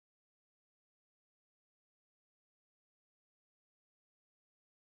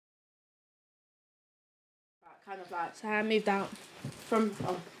kind of like... So I moved out. From...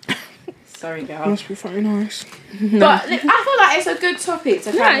 Oh. Sorry, girl. Must be very nice. But I feel like it's a good topic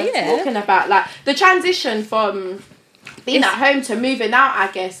to kind of talking about. Like, the transition from being at home to moving out, I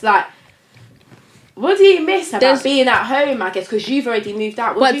guess. Like, what do you miss about being at home, I guess? Because you've already moved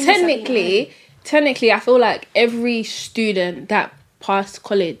out. But technically, I feel like every student that passed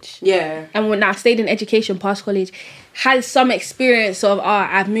college... Yeah. And when I stayed in education past college... has some experience of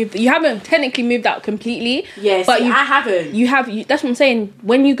I've moved. You haven't technically moved out completely. Yes, but I haven't. You have. That's what I'm saying.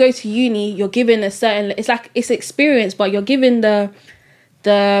 When you go to uni, you're given a certain. It's like it's experience, but you're given the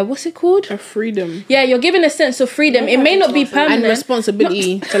what's it called? A freedom. Yeah, you're given a sense of freedom. It may not be permanent. And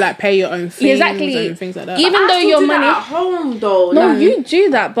responsibility to like pay your own fees and things like that. Even though your money at home though. No, you do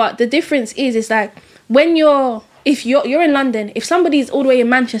that, but the difference is it's like when if you're in London, if somebody's all the way in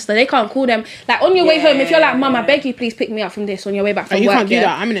Manchester, they can't call them. Like, on your way home, if you're like, Mum, I beg you, please pick me up from this on your way back from work. You can't do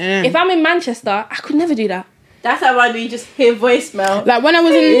that. I'm in it. If I'm in Manchester, I could never do that. That's how I do. You just hear voicemail. Like, when I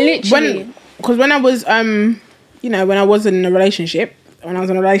was in... Literally. Because when I was, when I was in a relationship, when I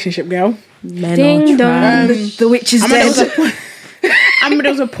was in a relationship, girl... Ding dong, the witch is dead.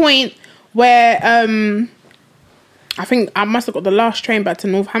 There was a point where... I think I must have got the last train back to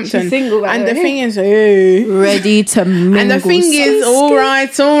Northampton. She's single, and the thing is, ready to mingle. And the thing is, all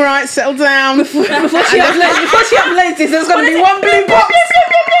right, settle down. Before she uploads this, there's gonna be one blue box.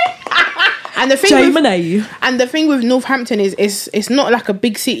 And the thing with Northampton is it's not like a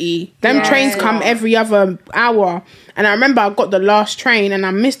big city. Them trains come every other hour. And I remember I got the last train and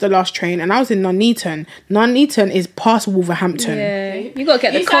I missed the last train and I was in Nuneaton. Nuneaton is past Wolverhampton. Yeah, you gotta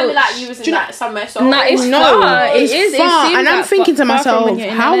get the coach. You sounded like you was in like somewhere. So no, it's far. It's far. And I'm thinking to myself,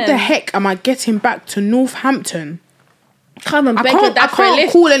 how the heck am I getting back to Northampton? I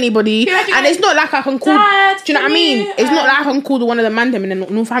can't call anybody, and it's not like I can call. Do you know what I mean? It's not like I can call one of the man them in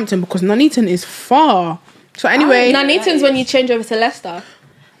Northampton because Nuneaton is far. So anyway, Nuneaton's when you change over to Leicester.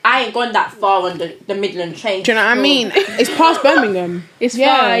 I ain't gone that far on the Midland train. Do you know what I mean? It's past Birmingham. It's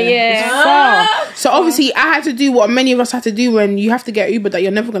far, It's far. So obviously, I had to do what many of us had to do when you have to get Uber that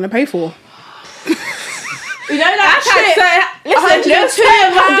you're never going to pay for. You know that trip? Listen,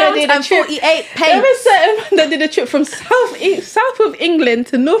 148 pence. There was certain that did a trip from south of England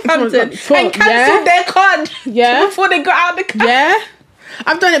to Northampton and cancelled their card before they got out of the car. Yeah.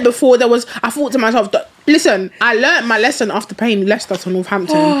 I've done it before. I thought to myself, listen, I learnt my lesson after paying Leicester to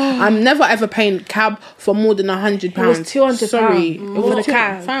Northampton. I'm never ever paying cab for more than £100. It was £200. Sorry, for the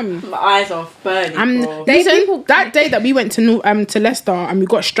cab. Fam. My eyes are burning. That day that we went to Leicester and we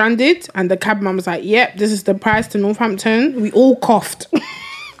got stranded, and the cab man was like, "Yep, this is the price to Northampton." We all coughed.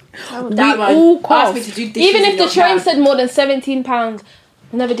 All coughed. Even if the train said more than £17, I'm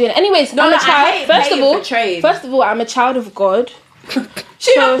never doing it. Anyways, I'm a child. First of all, I'm a child of God.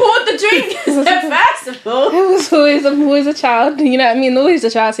 She poured the drink. First of all, I'm always a child. You know what I mean? Always a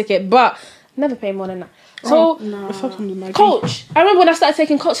child ticket, but never pay more than that. So, coach. I remember when I started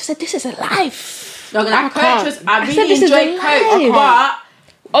taking coach, I said, "This is a life." I really enjoyed coach, but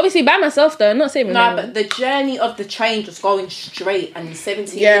obviously by myself though. I'm not saying but the journey of the train just going straight and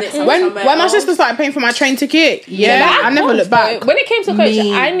 17 minutes. When my sister started paying for my train ticket, I never looked back. When it came to coach,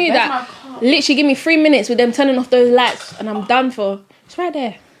 I knew that. Literally give me 3 minutes with them turning off those lights and I'm done for. It's right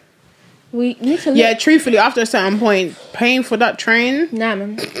there. We need to look. Yeah, truthfully, after a certain point, paying for that train... Nah,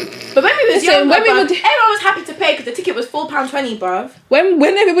 man. But when we was younger, everyone was happy to pay because the ticket was £4.20, bruv.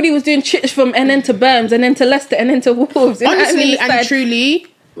 When everybody was doing trips from NN to Birms and then to Leicester and then to Wolves. Honestly and truly...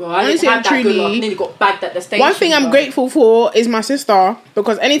 Well, I nearly got bagged at the station. One thing I'm grateful for is my sister,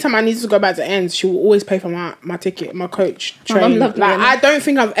 because anytime I need to go back to ends, she will always pay for my ticket, my coach train. I don't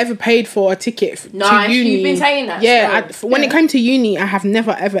think I've ever paid for a ticket to uni. You've been saying that. Yeah, when it came to uni, I have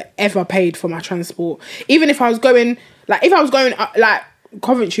never ever paid for my transport. Even if I was going,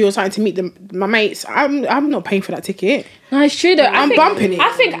 Coventry or something to meet my mates, I'm not paying for that ticket. No, it's true though. I'm bumping it.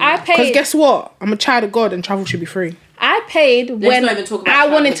 I think I paid. Because guess what? I'm a child of God and travel should be free. I paid when I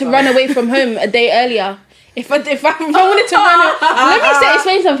wanted to run away from home a day earlier. If I wanted to run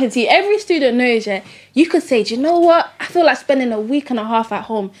explain something to you. Every student knows, you could say, do you know what? I feel like spending a week and a half at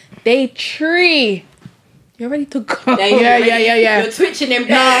home. Day 3. You're ready to go. Yeah. You're twitching in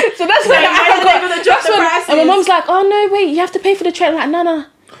bed. So that's when and my mum's like, oh no, wait, you have to pay for the train. I'm like, no.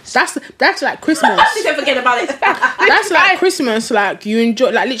 That's like Christmas. Don't forget about it. That's like Christmas. Like you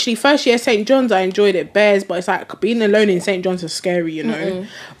enjoy, like literally first year St. John's, I enjoyed it bears, but it's like being alone in St. John's is scary, you know. Mm-mm.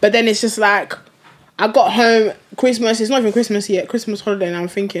 But then it's just like I got home Christmas. It's not even Christmas yet. Christmas holiday, and I'm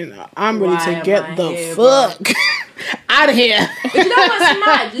thinking I'm ready to get the fuck out of here. But you know what's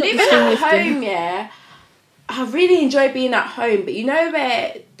mad? Living at home, I really enjoy being at home, but you know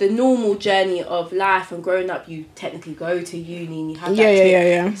where the normal journey of life and growing up, you technically go to uni and you have that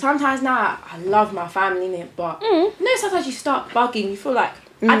yeah. Sometimes now I love my family in it, but sometimes you start bugging. You feel like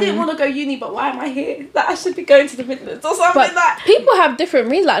I didn't want to go uni, but why am I here? Like I should be going to the Midlands or something. But like people have different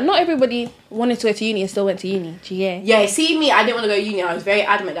reasons. Like not everybody wanted to go to uni and still went to uni. Yeah. See me, I didn't want to go to uni. I was very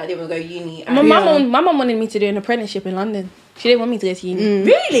adamant that I didn't want to go to uni. My mum wanted me to do an apprenticeship in London. She didn't want me to go to uni.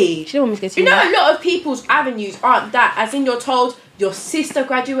 Really? She didn't want me to go to uni. You know, a lot of people's avenues aren't that. As in, you're told your sister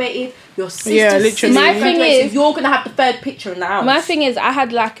graduated, your sister's sister graduated, so you're going to have the third picture in the house. My thing is, I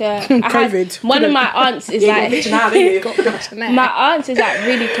had like a... COVID. One of my aunts is like... my aunt is like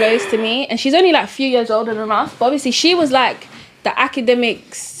really close to me, and she's only like a few years older than us, but obviously she was like the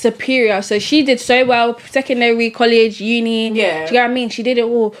academic superior, so she did so well, secondary, college, uni. Do you know what I mean? She did it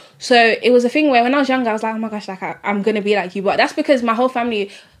all. So it was a thing where when I was younger, I was like, oh my gosh, like I'm gonna be like you. But that's because my whole family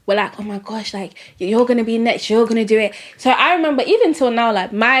were like, oh my gosh, like you're gonna be next, you're gonna do it. So I remember even till now,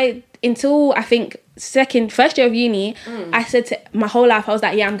 like until I think first year of uni, I said to my whole life, I was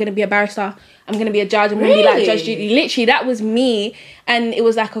like, yeah, I'm gonna be a barrister, I'm gonna be a judge, I'm gonna be like Judge Judy. Literally, that was me. And it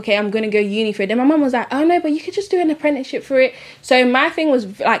was like, okay, I'm gonna go uni for it. Then my mum was like, oh no, but you could just do an apprenticeship for it. So my thing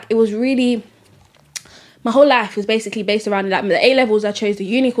was like, it was really, my whole life was basically based around like the A levels I chose, the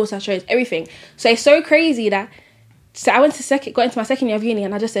uni course I chose, everything. So it's so crazy that. So I got into my second year of uni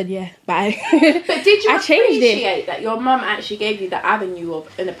and I just said, yeah, bye. But did you appreciate that your mum actually gave you the avenue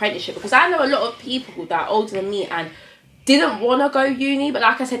of an apprenticeship? Because I know a lot of people that are older than me and didn't want to go uni, but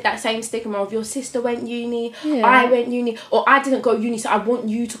like I said, that same stigma of your sister went uni, I went uni, or I didn't go uni, so I want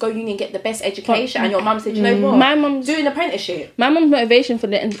you to go uni and get the best education. And your mum said, you know what? My mum's doing an apprenticeship. My mum's motivation for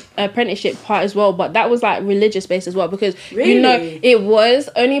the apprenticeship part as well, but that was like religious based as well, because really? You know, it was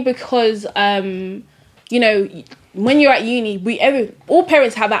only because you know, when you're at uni, all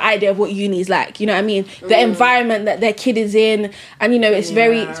parents have an idea of what uni is like. You know what I mean? The environment that their kid is in, and you know, it's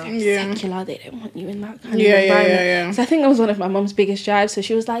very secular. They don't want you in that kind of environment. Yeah. So I think that was one of my mum's biggest drives. So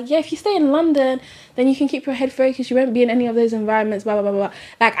she was like, "Yeah, if you stay in London, then you can keep your head focused. You won't be in any of those environments." Blah blah blah blah.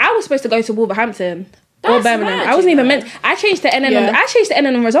 Like I was supposed to go to Wolverhampton or Birmingham. I wasn't even meant. I changed to NN. I changed to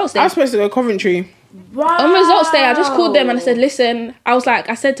NN on results day. I was supposed to go Coventry. Wow. On results day, I just called them and I said, "Listen,"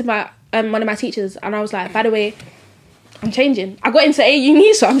 I said to my one of my teachers, and I was like, "By the way, I'm changing. I got into a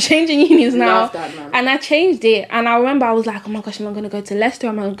uni, so I'm changing unis now." Love that, man. And I changed it. And I remember I was like, oh my gosh, am I going to go to Leicester?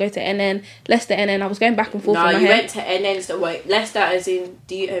 Am I going to go to NN? Leicester, NN. I was going back and forth in my head. No, you went to NN, so wait, Leicester as in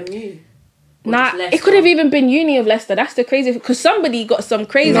DMU? Nah, it could have even been Uni of Leicester. That's the crazy, because somebody got some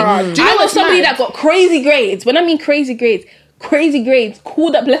crazy... I know somebody that got crazy grades. When I mean crazy grades,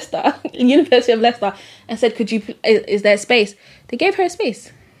 called up Leicester, University of Leicester, and said, is there space? They gave her a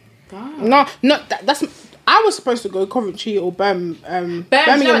space. Wow. No, that's... I was supposed to go Coventry or Birmingham. No,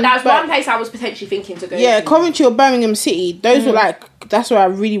 that was one place I was potentially thinking to go. Yeah, Coventry or Birmingham City. Those were like, that's where I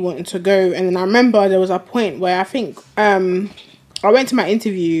really wanted to go. And then I remember there was a point where I think I went to my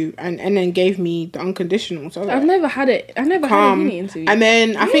interview and then gave me the unconditional. So I've never had it. I've never had a uni interview. And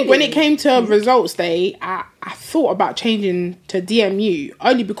then I think when it came to results day, I thought about changing to DMU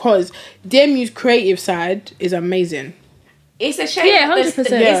only because DMU's creative side is amazing. It's a shame. Yeah,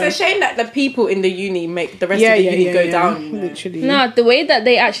 100%. It's a shame that the people in the uni make the rest of the uni go down. You know? Literally. No, the way that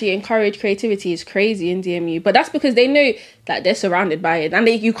they actually encourage creativity is crazy in DMU, but that's because they know that they're surrounded by it, and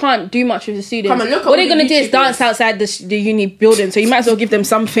you can't do much with the students. Come on, look what they're gonna do is dance outside the uni building, so you might as well give them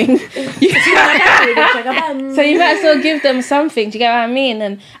something. So you might as well give them something. Do you get what I mean?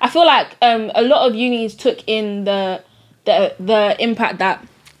 And I feel like a lot of unis took in the impact that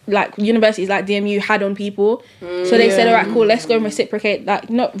like universities like DMU had on people. So they said, all right, cool, let's go and replicate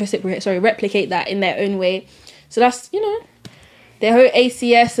that in their own way. So that's, you know, their whole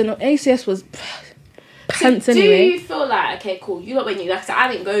ACS, and ACS was pants anyway. Do you feel like, okay, cool, you lot went uni, like I said,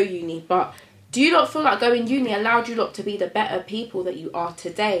 I didn't go uni, but do you not feel like going uni allowed you lot to be the better people that you are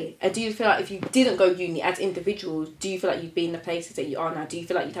today? And do you feel like if you didn't go uni as individuals, do you feel like you'd be in the places that you are now? Do you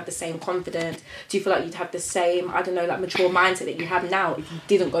feel like you'd have the same confidence? Do you feel like you'd have the same, I don't know, like mature mindset that you have now if you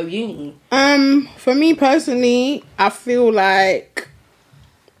didn't go uni? For me personally, I feel like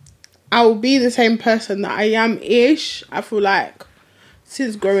I will be the same person that I am-ish. I feel like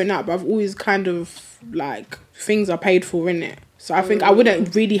since growing up, I've always kind of like things are paid for, innit? So I think I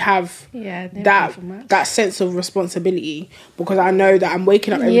wouldn't really have that sense of responsibility, because I know that I'm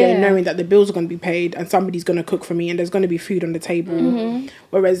waking up every day knowing that the bills are going to be paid and somebody's going to cook for me and there's going to be food on the table.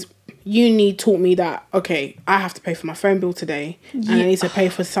 Whereas uni taught me that, okay, I have to pay for my phone bill today and I need to pay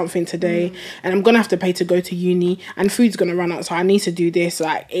for something today and I'm going to have to pay to go to uni and food's going to run out, so I need to do this.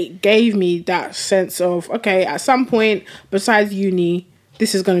 Like, it gave me that sense of, okay, at some point besides uni,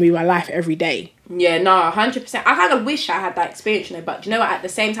 this is going to be my life every day. Yeah, no, 100%. I kind of wish I had that experience, you know, but you know what, at the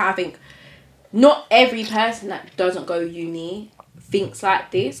same time, I think not every person that doesn't go uni thinks like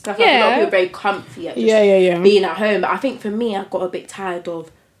this. Because I feel like a lot of people are very comfy at just being at home. But I think for me, I got a bit tired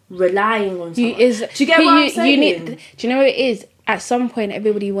of relying on someone. Do you get what I'm saying? Do you know what it is? At some point,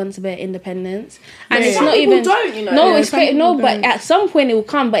 everybody wants a bit of independence, and it's some not even. Don't, you know? No, it's great. No, but at some point it will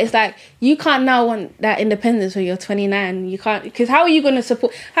come. But it's like you can't now want that independence when you're 29. You can't, because how are you going to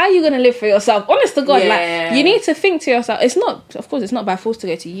support? How are you going to live for yourself? Honest to God, like you need to think to yourself. It's not, of course, it's not by force to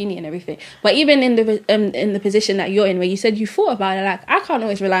go to uni and everything. But even in the position that you're in, where you said you thought about it, like I can't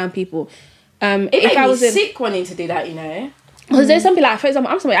always rely on people. If I was sick wanting to do that, you know. Because there's something like, for example,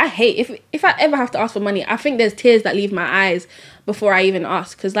 I'm somebody I hate. If I ever have to ask for money, I think there's tears that leave my eyes before I even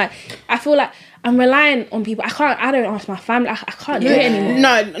ask. Because like I feel like I'm relying on people. I don't ask my family. I can't do it anymore.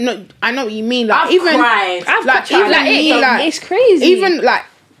 No, I know what you mean. Like I've cried. It's crazy. Even like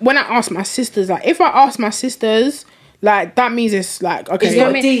when I ask my sisters, like if I ask my sisters, like that means it's like okay. It's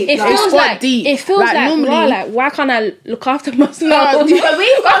not deep. It feels like deep. It feels like normally, like why can't I look after myself? But we've got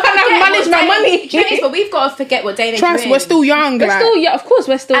to manage my money. But we've got to forget what day Trust, we're still young. We're still young. Of course,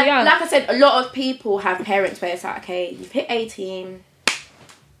 we're still young. Like I said, a lot of people have parents where it's like, okay, you've hit 18.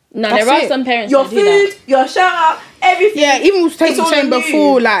 No, there are some parents. Your food, your shower, everything. Yeah, even was saying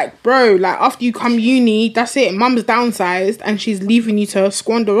before, like, bro, like after you come uni, that's it. Mum's downsized and she's leaving you to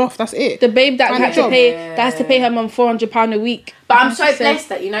squander off. That's it. The babe that has to pay her mum £400 a week. But I'm so blessed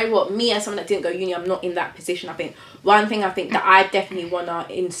that, you know what, me as someone that didn't go uni, I'm not in that position. I think one thing that I definitely wanna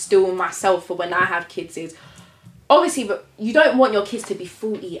instill in myself for when I have kids is, obviously, but you don't want your kids to be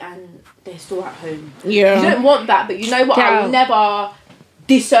 40 and they're still at home. Yeah, you don't want that. But you know what, I will never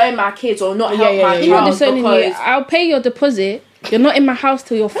disown my kids or not help my child. You're not disowning you. I'll pay your deposit. You're not in my house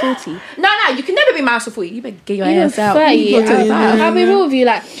till you're 40. No, you can never be in my house till 40. You better get your ass out. 30. I'll be real with you.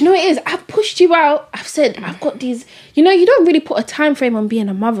 Like, do you know what it is? I've pushed you out. I've said I've got these. You know, you don't really put a time frame on being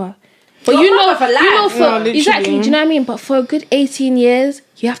a mother. But you know, exactly. Do you know what I mean? But for a good 18 years,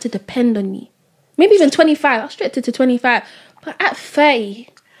 you have to depend on me. Maybe even 25. I'll stretch it to 25. But at 30.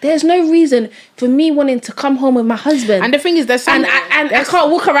 There's no reason for me wanting to come home with my husband. And the thing is, there's some... And I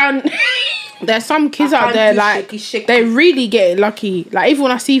can't walk around... There's some kids out there, like, they really get lucky. Like, even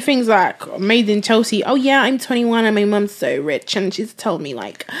when I see things like Made in Chelsea, oh yeah, I'm 21 and my mum's so rich. And she's told me,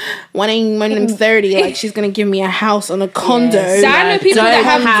 like, when I'm 30, like, she's going to give me a house on a condo. Yes. So like, I know people that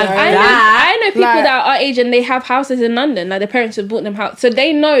have that. I know people that are our age and they have houses in London. Like, their parents have bought them house. So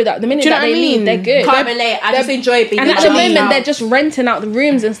they know that the minute that they leave, they're good. Can't relate. I just enjoy being and at the moment, they're just renting out the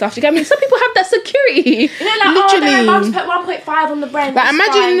rooms and stuff. You get what I mean? Some people have that security. You know, like, literally. Oh, mum's put 1.5 on the rent. Like,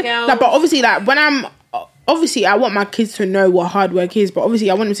 imagine, like, but obviously, like, when I'm... Obviously, I want my kids to know what hard work is, but obviously,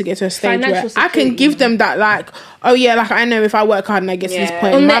 I want them to get to a stage where I can give them that, like, oh yeah, like I know if I work hard and I get to this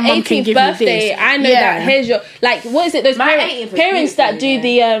point, on my mum can give me this. I know that. Here's your, like, what is it? Those parents that do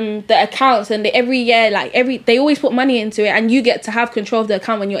the accounts and every year, like they always put money into it, and you get to have control of the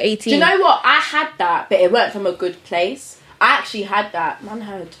account when you're 18. Do you know what? I had that, but it weren't from a good place. I actually had that. Man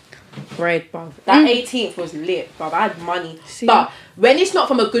had bread, bruv. That 18th was lit, bruv. I had money. See? But when it's not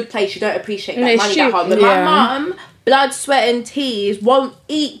from a good place, you don't appreciate that money that hard. But my mum, blood, sweat and tears, won't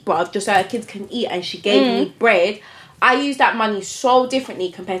eat, bruv, just so her kids can eat, and she gave me bread. I used that money so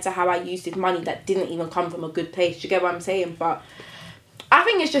differently compared to how I used this money that didn't even come from a good place. Do you get what I'm saying? But I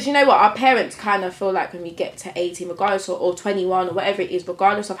think it's just, you know what, our parents kind of feel like when we get to 18, regardless or 21 or whatever it is,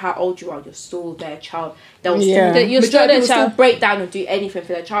 regardless of how old you are, you're still their child. They'll still break down and do anything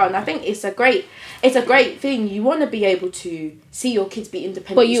for their child. And I think it's a great thing. You want to be able to see your kids be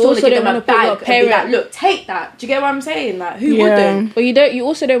independent. But you also don't want to put your parent, like, look, take that. Do you get what I'm saying? Like, who wouldn't? But you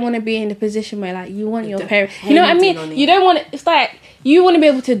also don't want to be in the position where, like, you want your parents. You know what I mean? You don't want it. It's like you want to be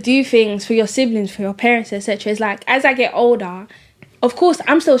able to do things for your siblings, for your parents, etc. It's like, as I get older, of course,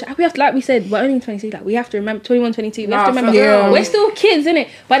 we have to, like we said, we're only 22, like, we have to remember, 21, 22, we have to remember, we're still kids, innit?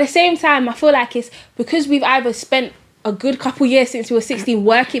 But at the same time, I feel like it's because we've either spent a good couple years since we were 16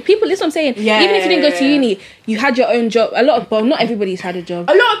 working. People, listen what I'm saying, even if you didn't go to uni, you had your own job. Not everybody's had a job.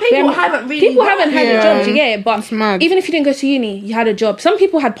 A lot of people haven't had a job, do you get it? But even if you didn't go to uni, you had a job. Some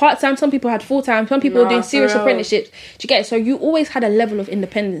people had part-time, some people had full-time, some people were doing serious apprenticeships, do you get it? So you always had a level of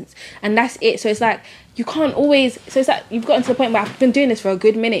independence, and that's it. So it's like, you can't always... So it's like, you've gotten to the point where I've been doing this for a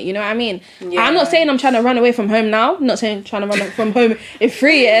good minute, you know what I mean? Yeah. I'm not saying I'm trying to run away from home now. I'm not saying I'm trying to run from home in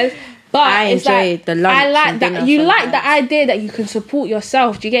 3 years. But I enjoy the lunch. I like that. You like the idea that you can support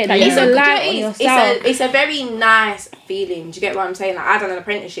yourself. Do you get it? Like, you rely on yourself. It's a very nice feeling. Do you get what I'm saying? Like, I done an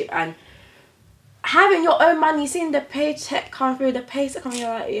apprenticeship, and having your own money, seeing the paycheck come through, the paycheck coming, you're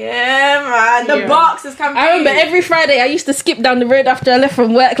like, yeah, man, the box is coming. I remember every Friday I used to skip down the road after I left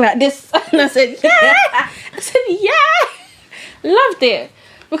from work like this, and I said, loved it.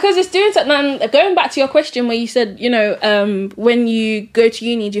 Because it's doing something. And going back to your question where you said, you know, when you go to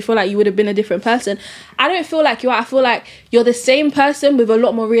uni, do you feel like you would have been a different person? I don't feel like you are. I feel like you're the same person with a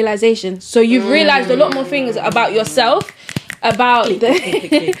lot more realization. So you've realized a lot more things about yourself,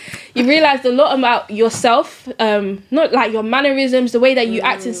 you realized a lot about yourself, not like your mannerisms, the way that you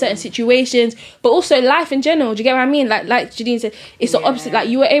act in certain situations, but also life in general. Do you get what I mean? Like Jadine said, it's the opposite. Like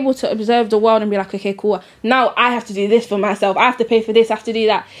you were able to observe the world and be like, okay, cool, now I have to do this for myself, I have to pay for this, I have to do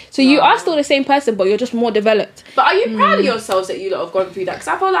that. So you are still the same person, but you're just more developed. But are you proud of yourselves that you lot have gone through that? Because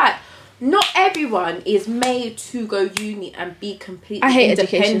I feel like not everyone is made to go uni and be completely independent.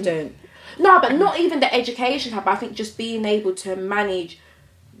 Education. No, but not even the education type. I think just being able to manage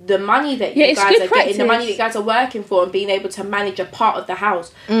the money that you guys are getting, the money that you guys are working for, and being able to manage a part of the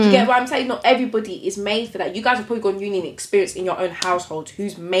house. Do you get what I'm saying? Not everybody is made for that. You guys have probably gone uni and experienced in your own household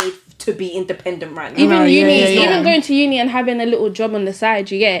who's made to be independent right now. Even going to uni and having a little job on the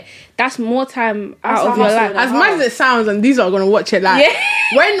side, you get, that's more time out of your life. As much as it sounds, and these are gonna watch it, like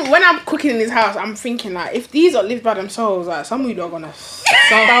when I'm cooking in this house, I'm thinking like, if these are live by themselves, like some of you are gonna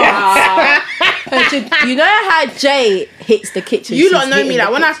you know how Jay hits the kitchen. You don't know me, like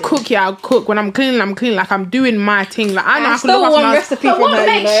when I cook, I'll cook. When I'm cleaning, like I'm doing my thing. Like I know I can look after my recipe. But what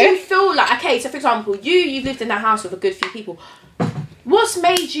makes you feel like, okay, so for example, you've lived in that house with a good few people. What's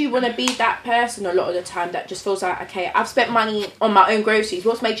made you want to be that person a lot of the time that just feels like, okay, I've spent money on my own groceries.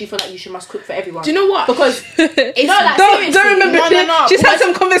 What's made you feel like you must cook for everyone? Do you know what? Because it's not like don't remember. No. She's had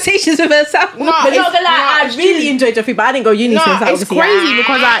some conversations with herself. No, but not gonna lie, I really enjoyed your food, but I didn't go uni since that. It's crazy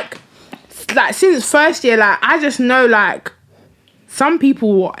because like since first year, like I just know like some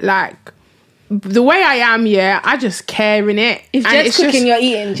people like the way I am, I just care in it. If Jed's cooking, you're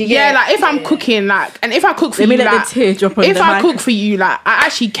eating. Like if I'm cooking, like, and if I cook for you, like, if I cook for you, like, I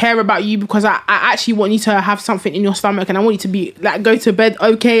actually care about you because I actually want you to have something in your stomach, and I want you to be like go to bed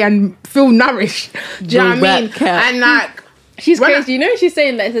okay and feel nourished. Do you know what I mean? And like. She's crazy. You know she's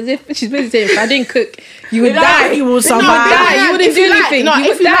saying that, it's as if she's basically saying, if I didn't cook, you would die. You will survive. You wouldn't do anything. No,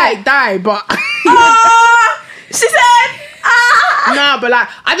 if you like, die, but... she said... No, but like,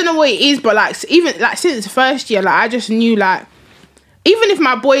 I don't know what it is, but like, even like since first year, like, I just knew like, even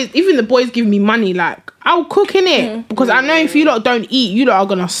the boys give me money, like, I'll cook in it because I know if you lot don't eat, you lot are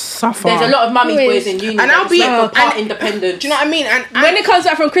gonna suffer. There's a lot of mummy boys in uni, and I'll be independent. Do you know what I mean? And when it comes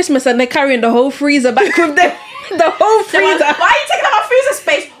back from Christmas and they're carrying the whole freezer back with them, the whole freezer. Why are you taking up my freezer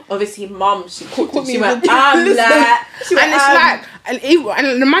space? Obviously, mum, she cooked it. She went, and it's like,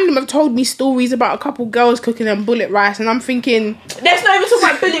 and the man have told me stories about a couple girls cooking them bullet rice, and I'm thinking, let's not even talk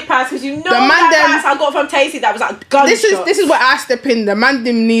about bullet rice because you know that rice I got from Tasty that was like gunshot. This is what I step in. The man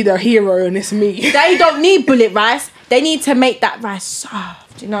didn't need a hero, and it's me. They don't need bullet rice. They need to make that rice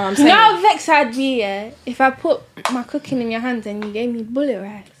soft. You know what I'm saying? Now vexed I'd be if I put my cooking in your hands and you gave me bullet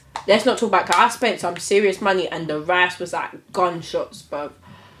rice. Let's not talk about, because I spent some serious money and the rice was like gunshots, bruv.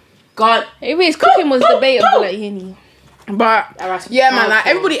 Anyways, cooking was debatable at uni. But yeah, man, like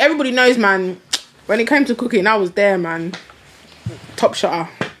everybody knows, man. When it came to cooking, I was there, man. Top shotter.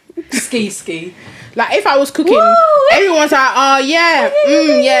 Ski. Like if I was cooking, everyone's like, oh yeah,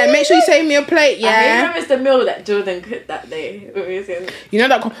 make sure you save me a plate, yeah. I remember the meal that Jordan cooked that day. You know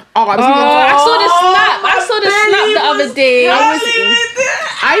that? I saw the snap the other day.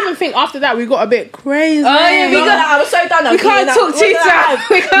 I even think after that we got a bit crazy. Oh yeah, I was so done. We can't talk too much.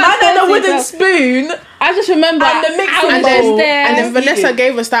 We can't man, a wooden spoon. I just remember and the mixing bowl. And then Vanessa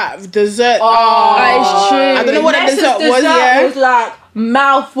gave us that dessert. It's true. I don't know what that dessert was. Yeah, it was like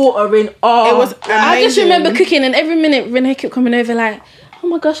mouth-watering. It was amazing. I just remember cooking, and every minute Renee kept coming over like, oh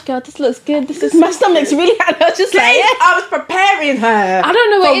my gosh, girl, this looks good. My stomach's really hard. I was just like, I was preparing her. I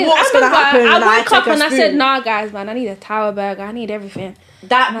don't know what it is. What's going to happen. I woke up and I said, nah, guys, man, I need a tower burger. I need everything.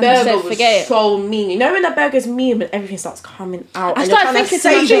 That burger was so mean. You know when the burger's mean, when everything starts coming out. I started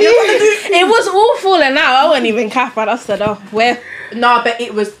thinking it was all falling out. I wasn't even cap. I said, where? Nah, but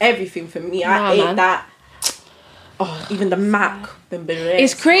it was everything for me. I ate that. Oh, even the mac.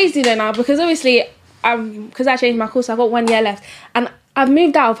 It's crazy though now because obviously, because I changed my course, I got 1 year left, and I've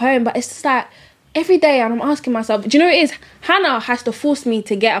moved out of home. But it's just like every day, and I'm asking myself, do you know what it is? Hannah has to force me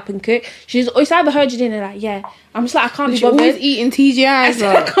to get up and cook. It's either her or Jadine, like, yeah. I'm just like, I can't be bothered. Always eating TGIs.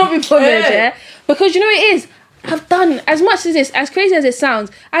 I can't be bothered, yeah. Because you know what it is? I've done as much as this, as crazy as it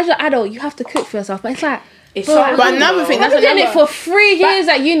sounds. As an adult, you have to cook for yourself, but it's like It's so but another thing, I've been doing it for 3 years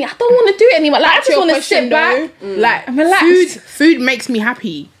at uni. I don't want to do it anymore. Like, I just want to sit back, like, and relax. Food makes me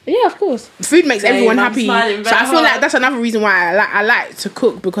happy. Yeah, of course. Food makes everyone happy. So I feel like that's another reason why I like to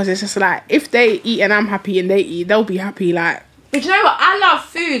cook, because it's just like, if they eat and I'm happy and they eat, they'll be happy. Like, but you know what? I love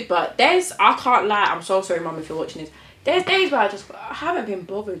food, but I can't lie. I'm so sorry, Mum, if you're watching this. There's days where I haven't been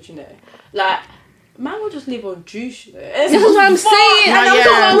bothered. You know, like. Man will just live on juice, you know. This is what I'm saying. That's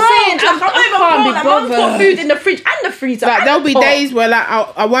what I'm saying. I can't be bothered. Mum's got food in the fridge and the freezer. Like, there'll be days where like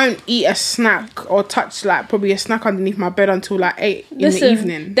I won't eat a snack or touch like probably a snack underneath my bed until like 8 in the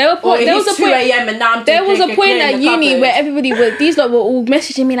evening. There was a 2 a.m. and now there was a point at uni where everybody these lot were all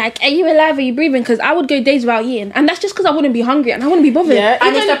messaging me like, "Are you alive? Are you breathing?" Because I would go days without eating, and that's just because I wouldn't be hungry and I wouldn't be bothered. Yeah,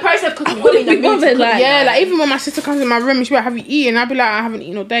 and it's the process of cooking. I wouldn't be bothered. Like even when my sister comes in my room and she'll be like, "Have you eaten?" I'll be like, "I haven't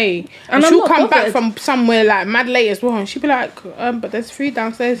eaten all day," and she'll come back from somewhere like mad late as well, and she'd be like, but there's food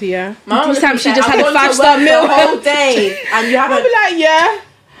downstairs here. This time she just had a 5-star meal the whole day, and you haven't. I'd be like, yeah,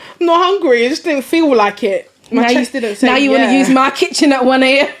 I'm not hungry. I just didn't feel like it. My chest didn't say. Now you want to use my kitchen at 1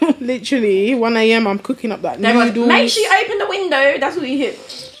 a.m. Literally 1 a.m. I'm cooking up that noodles. Make sure you open the window. That's what you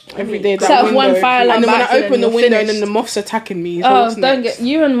hit. Every day. Set off one fire alarm, and then when I open the window, and then the moths attacking me. So don't get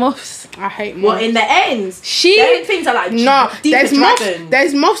you and moths. I hate moths. What in the ends? Things are like there's moths.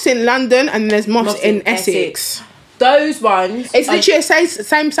 There's moths in London and there's moths in Essex. Those ones. It's literally the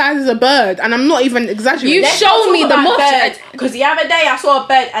same size as a bird, and I'm not even exaggerating. You showed me the moths because the other day I saw a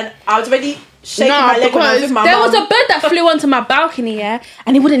bird and I was already shaking my leg when I was with my mum. There was a bird that flew onto my balcony, yeah,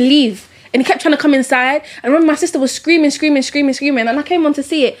 and he wouldn't leave. And he kept trying to come inside. And I remember my sister was screaming. And I came on to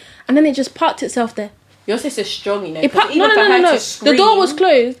see it. And then it just parked itself there. Your sister's strong, you know. No. The door was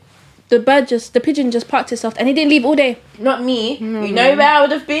closed. The pigeon just parked itself. And it didn't leave all day. Not me. You know where I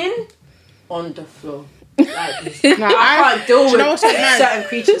would have been? On the floor. Like this. No, I can't deal with certain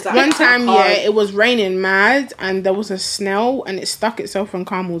creatures. Like, one time, it was raining mad. And there was a snail. And it stuck itself on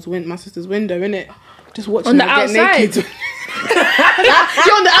Carmel's my sister's window, innit? Just watching on the her outside. Get naked.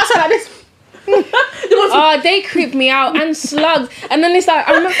 You're on the outside like this. They creep me out, and slugs. And then it's like,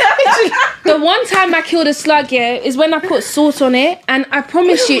 I remember the one time I killed a slug, is when I put salt on it, and I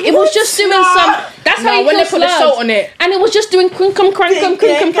promise you, it was just doing some. That's how you when kill they put slugs. the salt on it, and it was just doing crinkum, and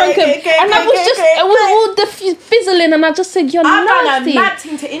I was just, it was all fizzling, and I just said, "You're nasty." I've done a mad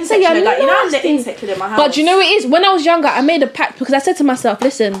thing to insect killer. Like, you know, I'm the insect killer in my house. But you know what it is? When I was younger, I made a pact because I said to myself,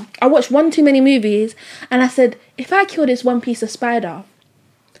 "Listen, I watched one too many movies, and I said, if I kill this one piece of spider,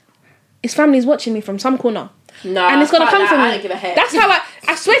 his family's watching me from some corner. No, and it's gonna come for me." I don't give a heck. That's how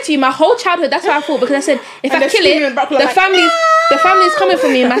I swear to you, my whole childhood, that's how I thought, because I said, if I kill it, the family's coming for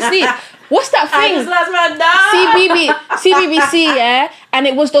me in my sleep. What's that thing? CBBC, yeah? And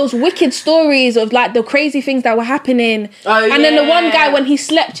it was those wicked stories of like the crazy things that were happening. And then the one guy when he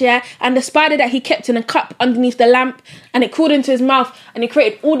slept, yeah, and the spider that he kept in a cup underneath the lamp, and it crawled into his mouth, and it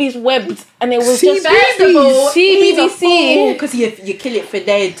created all these webs, and it was just CBBC. Because you kill it for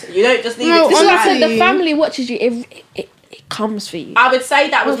dead. You don't just leave it. This is what I said. The family watches you. It comes for you. I would say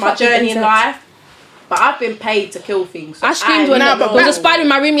that was my journey in life. But I've been paid to kill things. So I screamed when there was a spider in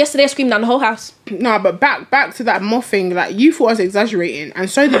my room yesterday. I screamed down the whole house. No, but back to that moth thing. Like, you thought I was exaggerating, and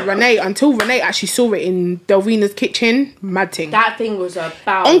so did Renee. Until Renee actually saw it in Delvina's kitchen. Mad thing. That thing was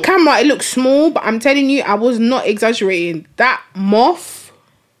about. On camera, it looked small, but I'm telling you, I was not exaggerating. That moth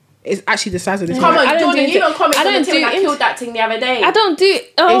is actually the size of this. Come on, Jordan, you don't comment on the thing. I killed that thing the other day. I don't do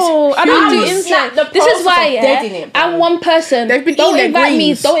insect. This is why I'm one person. They've been don't invite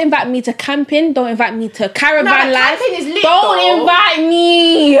me. Don't invite me to camping. Don't invite me to caravan life. Camping is lit. Don't invite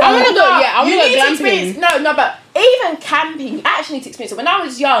me. I want to go. Yeah, I want to go glamping. No, but even camping, you actually need to experience it. When I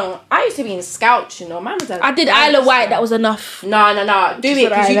was young, I used to be in Scouts, you know. I did Isle of Wight. That was enough. No. Do it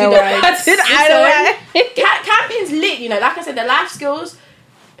because you did I did Isle of Wight. Camping's lit, you know. Like I said, the life skills.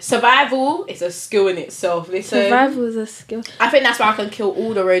 Survival is a skill in itself. Listen, survival is a skill. I think that's why I can kill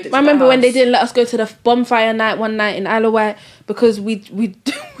all the rodents. I remember when they didn't let us go to the bonfire night one night in Isle of Wight because we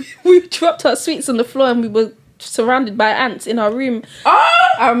dropped our sweets on the floor and we were surrounded by ants in our room. Oh!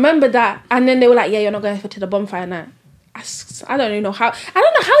 I remember that, and then they were like, "Yeah, you're not going to the bonfire night." I don't even know how. I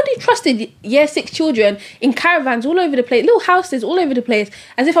don't know how they trusted year 6 children in caravans all over the place, little houses all over the place,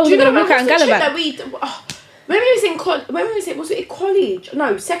 as if I was going to walk out and gallivant. When we was in was it college?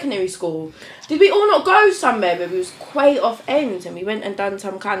 No, secondary school. Did we all not go somewhere where we was quite off ends and we went and done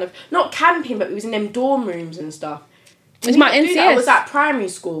some kind of, not camping, but we was in them dorm rooms and stuff? It's my NCS. Was that primary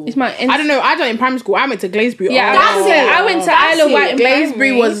school? It's my NCS. I don't know. I done it in primary school. I went to Glazebury. Yeah, that's it. I went to Isle of Wight.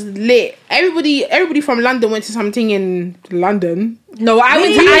 Glazebury was lit. Everybody from London went to something in London. No, I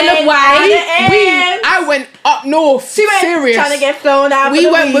went to Isle of Wight. I went up north. Serious. Trying to get flown out. We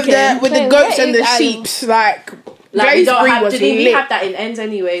went with the goats and the sheeps. Like Glazebury was lit. We have that in ends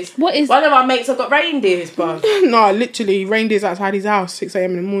anyways. What is? One of our mates have got reindeers, bro. No, literally reindeers outside his house 6 a.m.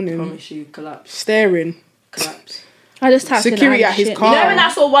 in the morning. I promise you, collapse. Staring. Collapse. I just tapped security at his car. You know when I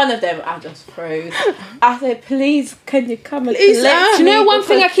saw one of them, I just froze. I said, "Please, can you come and collect me?" Do you know one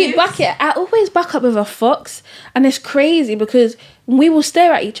thing I keep back at? I always back up with a fox, and it's crazy because we will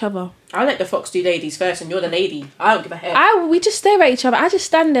stare at each other. I let the fox do ladies first, and you're the lady. I don't give a heck. We just stare at each other. I just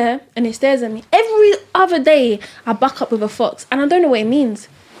stand there, and it stares at me. Every other day, I back up with a fox, and I don't know what it means.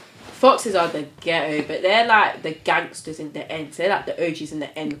 Foxes are the ghetto, but they're like the gangsters in the end. They're like the OGs in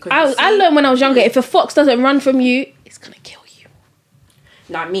the end. I learned when I was younger, if a fox doesn't run from you, it's gonna kill you.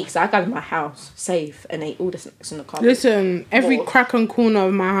 Not me, because I got in my house safe and ate all the snacks in the car. Listen, every crack and corner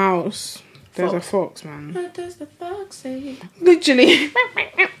of my house, there's a fox, man. What does the fox say? Literally.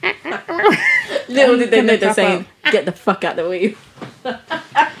 Little did they know the saying, get the fuck out the way.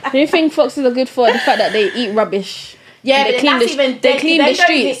 Do you think foxes are good for the fact that they eat rubbish? Yeah, they clean the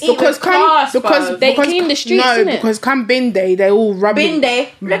streets because they clean the streets. No, because come bin day, they all rubbing,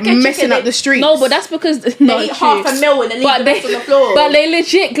 messing up the streets. No, but that's because they eat half a meal and they leave the rest on the floor. But they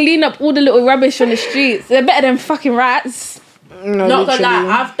legit clean up all the little rubbish on the streets. They're better than fucking rats. No, not gonna lie,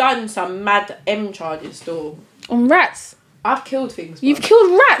 I've done some mad M charges still on rats. I've killed things. Bro. You've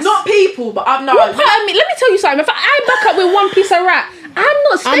killed rats, not people, but I've no. Let me tell you something. If I back up with one piece of rat, I'm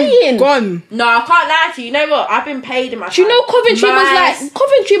not staying. I'm gone. No, I can't lie to you. You know what? I've been paid in my. Do you know Coventry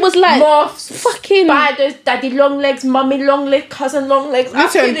was like moths, fucking spiders, daddy long legs, mummy long legs, cousin long legs.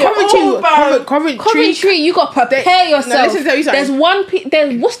 Listen, Coventry, you got to prepare yourself. No, listen, tell you something.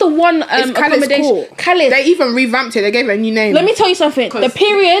 There's what's the one accommodation? Calais. They even revamped it. They gave it a new name. Let me tell you something. The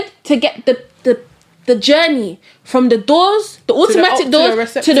period to get the journey from the doors, the automatic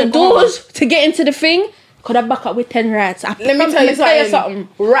doors, to the doors to get into the thing. Could I back up with 10 rats? Let me tell you something.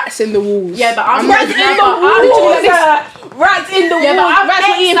 Rats in the walls. Yeah, but I'm rats in the walls. Rats in the walls. Yeah, but I'm rats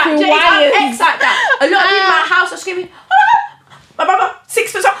eating through wires. I'm like that. A lot of people in my house are screaming. My mama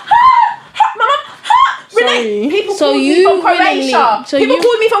 6 foot. Mama, Renee. People called me from Croatia. People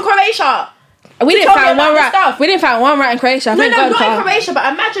called me from Croatia. We didn't find one rat. We didn't find one rat in Croatia. No, not in Croatia.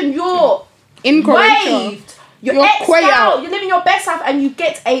 But imagine you're in Croatia. You're ex-out. You're living your best life, and you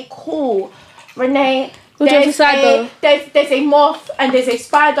get a call, Renee. There's a moth and there's a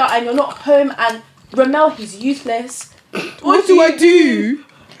spider and you're not home, and Ramel, he's useless. What do I do?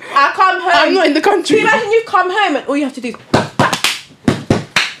 I come home. I'm not in the country. Can you imagine you've come home and all you have to do is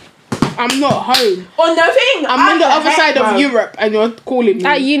I'm not home. On the thing. I'm on the other side of Europe and you're calling me.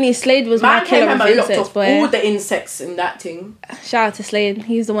 At uni, Slade was my killer of insects, boy. All the insects in that thing. Shout out to Slade.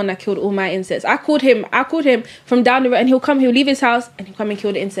 He's the one that killed all my insects. I called him from down the road, and he'll leave his house and he'll come and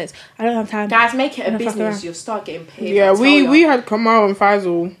kill the insects. I don't have time. Guys, make it a business. You'll start getting paid. Yeah, we had Kamal and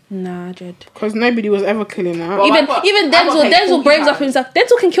Faisal. Nah, dread. Because nobody was ever killing that. Well, even Denzel braves up himself.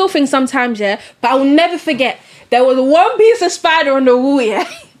 Denzel can kill things sometimes, yeah. But I will never forget, there was one piece of spider on the wall, yeah.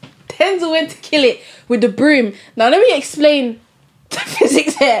 Denzel went to kill it with the broom. Now let me explain the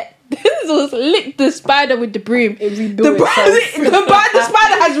physics here. Denzel licked the spider with the broom. The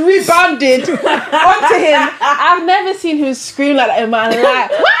spider has rebounded onto him. I've never seen him scream like that in my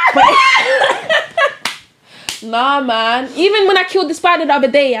life. Nah, man. Even when I killed the spider the other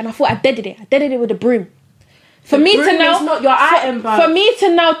day and I thought I deaded it with the broom. For me to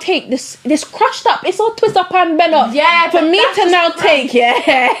now take this crushed up, it's all twisted up and bent up. Yeah. For me to now take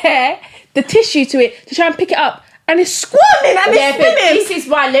the tissue to it to try and pick it up, and it's squirming and it's spinning. But this is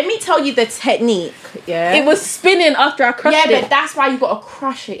why. Let me tell you the technique. Yeah. It was spinning after I crushed it. Yeah, but that's why you gotta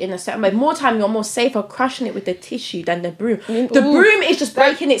crush it in a certain way. More time, you're more safer crushing it with the tissue than the broom. The broom is just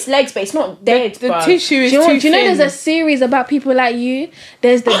breaking its legs, but it's not dead. The tissue is too thin. Do you know there's a series about people like you?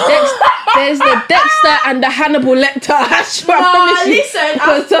 There's the Dexter and the Hannibal Lecter. Listen,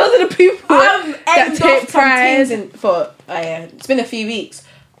 because those are the people that take prize. It's been a few weeks,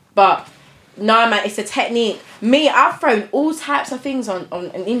 but. Nah, man, it's a technique. Me, I've thrown all types of things on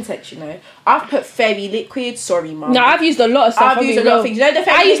an insect, you know. I've put fairy liquid. Sorry, mum. No, I've used a lot of stuff. I've used a lot of things. You know the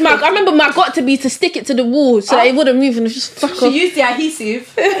fairy I remember my got to be to stick it to the wall so that it wouldn't move and just fuck off. She used the adhesive.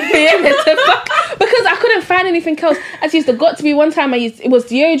 Because I couldn't find anything else. I used the got to be one time it was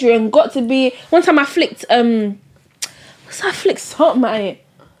deodorant. Got to be one time I flicked I flicked something at it.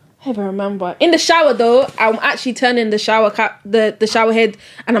 I don't remember. In the shower though, I'm actually turning the shower cap, the shower head,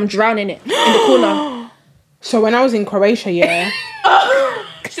 and I'm drowning it in the corner. So when I was in Croatia, yeah.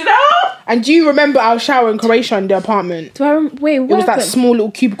 Chanel? And do you remember our shower in Croatia in the apartment? Wait, what it was that small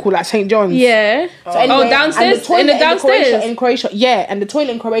little cubicle like St. John's. Yeah. So anyway, downstairs? In the downstairs? In Croatia, yeah. And the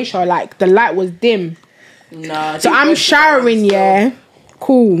toilet in Croatia, like, the light was dim. No. So I'm showering, yeah.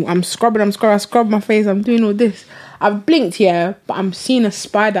 Cool. I'm scrubbing. I scrub my face. I'm doing all this. I've blinked, yeah, but I'm seeing a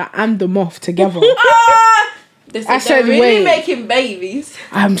spider and the moth together. I said, really making babies.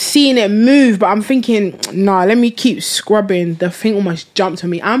 I'm seeing it move, but I'm thinking, nah, let me keep scrubbing. The thing almost jumped on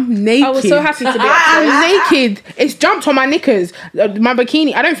me. I'm naked. I was so happy to be I'm naked. It's jumped on my knickers. My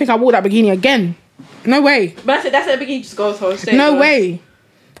bikini. I don't think I wore that bikini again. No way. But that's a bikini just goes home. No way.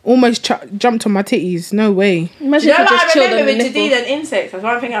 Almost jumped on my titties. No way. Imagine you know what I remember with Jadine and insects? That's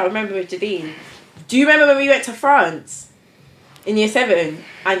one thing I remember with Jadine. Do you remember when we went to France in year 7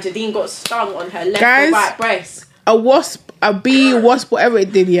 and Jadine got stung on her left or right breast? A wasp, a bee, wasp, whatever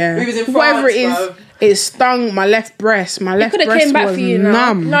it did, yeah. We was in France, whatever it is, bro. It stung my left breast. My left breast came back was for you,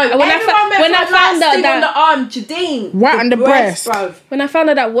 numb. No, when I found out that on the arm, Jadine, right on the breast. When I found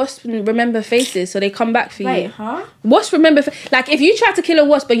out that wasps remember faces, so they come back for you. Huh? Wasps remember, like if you try to kill a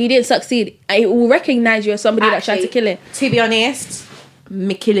wasp but you didn't succeed, it will recognize you as somebody that tried to kill it. To be honest,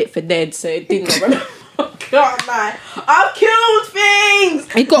 me kill it for dead, so it didn't remember. God, man. I've killed things.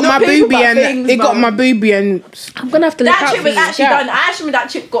 It got my boobie and it got my boobie and I'm gonna have to look out for you. That trip was actually done. I actually remember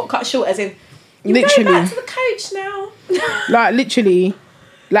that trip got cut short, as in literally go back to the coach now. Like literally,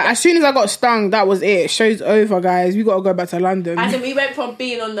 like as soon as I got stung, that was it. Show's over, guys. We gotta go back to London. As in we went from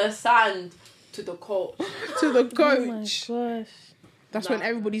being on the sand to the coach. To the coach. Oh my gosh. That's when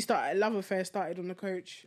everybody started. Love affair started on the coach.